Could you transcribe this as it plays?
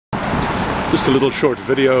Just a little short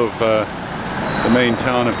video of the main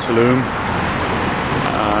town of Tulum.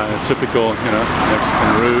 Typical,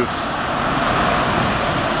 Mexican roofs.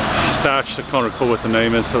 Thatched, I can't recall what the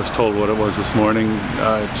name is, I was told what it was this morning.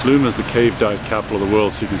 Tulum is the cave dive capital of the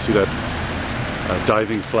world, so you can see that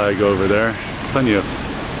diving flag over there. Plenty of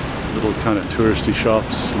little kind of touristy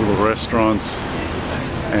shops, little restaurants,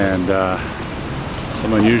 and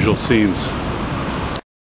some unusual scenes.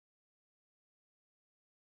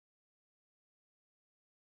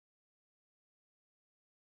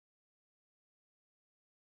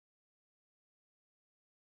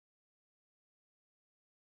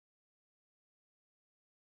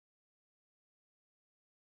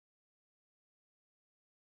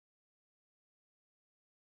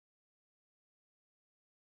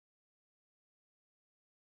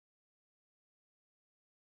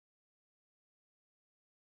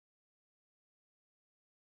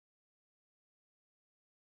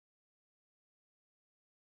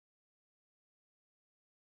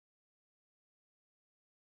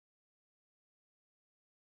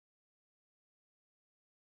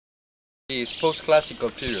 Is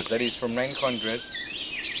post-classical period, that is from 900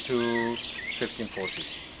 to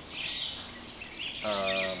 1540s.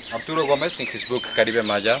 Arturo Gomez, in his book Caribe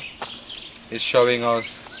Maya, is showing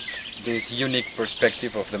us this unique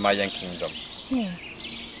perspective of the Mayan kingdom. Yeah.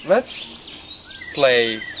 Let's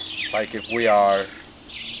play like if we are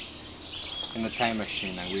in a time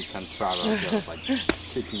machine and we can travel just like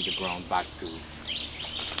kicking the ground back to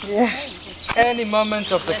any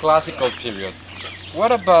moment of the classical period.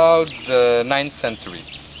 What about the 9th century?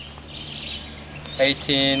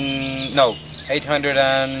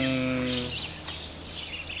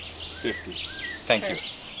 850. Thank you.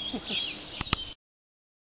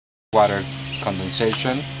 Water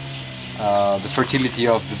condensation. The fertility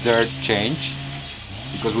of the dirt change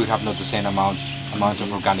because we have not the same amount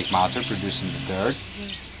of organic matter produced in the dirt.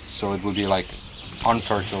 So it will be like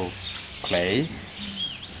unfertile clay.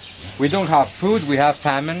 We don't have food, we have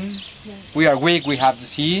famine. We are weak, we have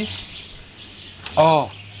disease. Oh,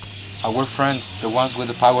 our friends, the ones with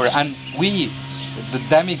the power, and we, the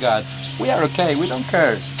demigods, we are okay, we don't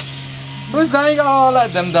care. Who's dying? Oh,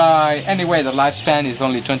 let them die. Anyway, the lifespan is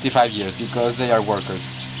only 25 years because they are workers.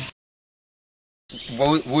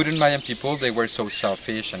 Wooden Mayan people, they were so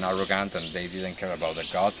selfish and arrogant and they didn't care about the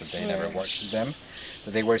gods and they never worshipped them.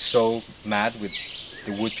 That they were so mad with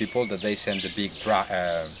the wood people that they sent a big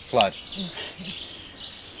flood.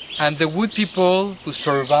 And the wood people who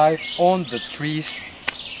survive on the trees,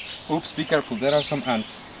 oops, be careful, there are some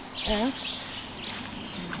ants. Ants?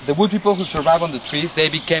 The wood people who survive on the trees, they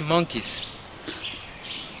became monkeys.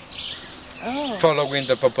 Oh. Following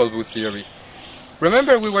the Popol Vuh theory.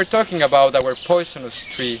 Remember we were talking about our poisonous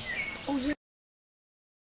tree. Oh, yeah.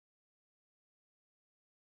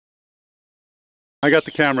 I got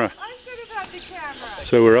the camera. I should have had the camera.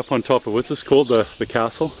 So we're up on top of, what's this called? The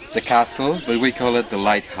castle? The castle, but we call it the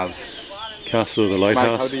lighthouse. Castle of the lighthouse.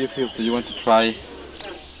 Mike, how do you feel? Do you want to try?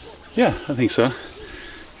 Yeah, I think so.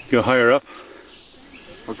 Go higher up.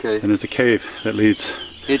 Okay. And there's a cave that leads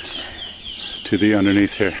to the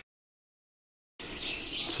underneath here.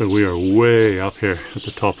 So we are way up here at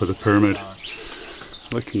the top of the pyramid,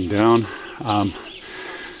 looking down.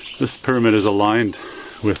 This pyramid is aligned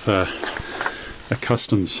with a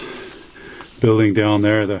customs building down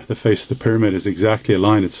there. The face of the pyramid is exactly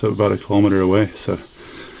aligned. It's about a kilometer away, so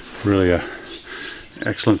really a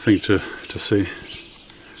excellent thing to see.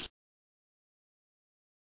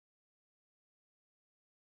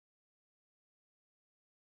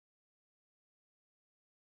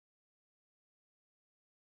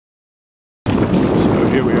 So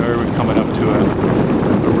here we are, we're coming up to a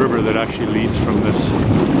river that actually leads from this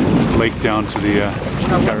lake down to the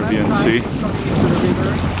Caribbean Sea.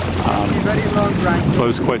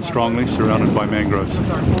 Flows quite strongly, surrounded by mangroves.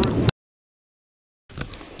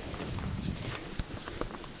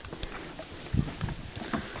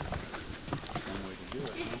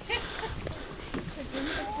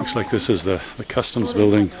 Looks like this is the customs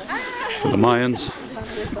building for the Mayans.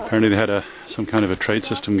 Apparently they had some kind of a trade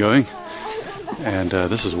system going. And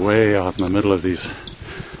this is way out in the middle of these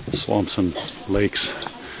swamps and lakes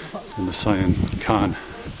in the Sian Ka'an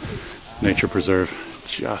Nature Preserve.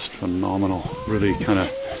 Just phenomenal, really kind of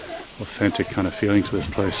authentic kind of feeling to this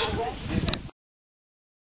place.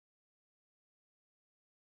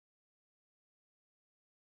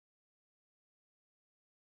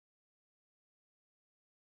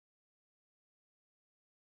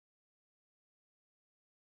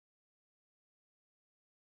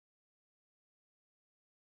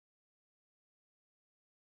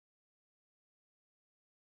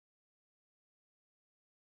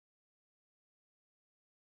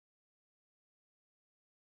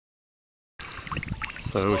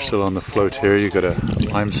 So we're still on the float here. You've got a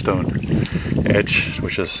limestone edge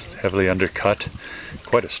which is heavily undercut.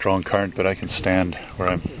 Quite a strong current, but I can stand where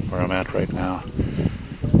I'm at right now.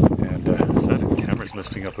 And so the camera's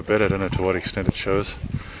misting up a bit. I don't know to what extent it shows,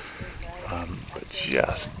 but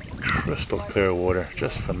just crystal clear water,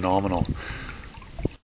 just phenomenal.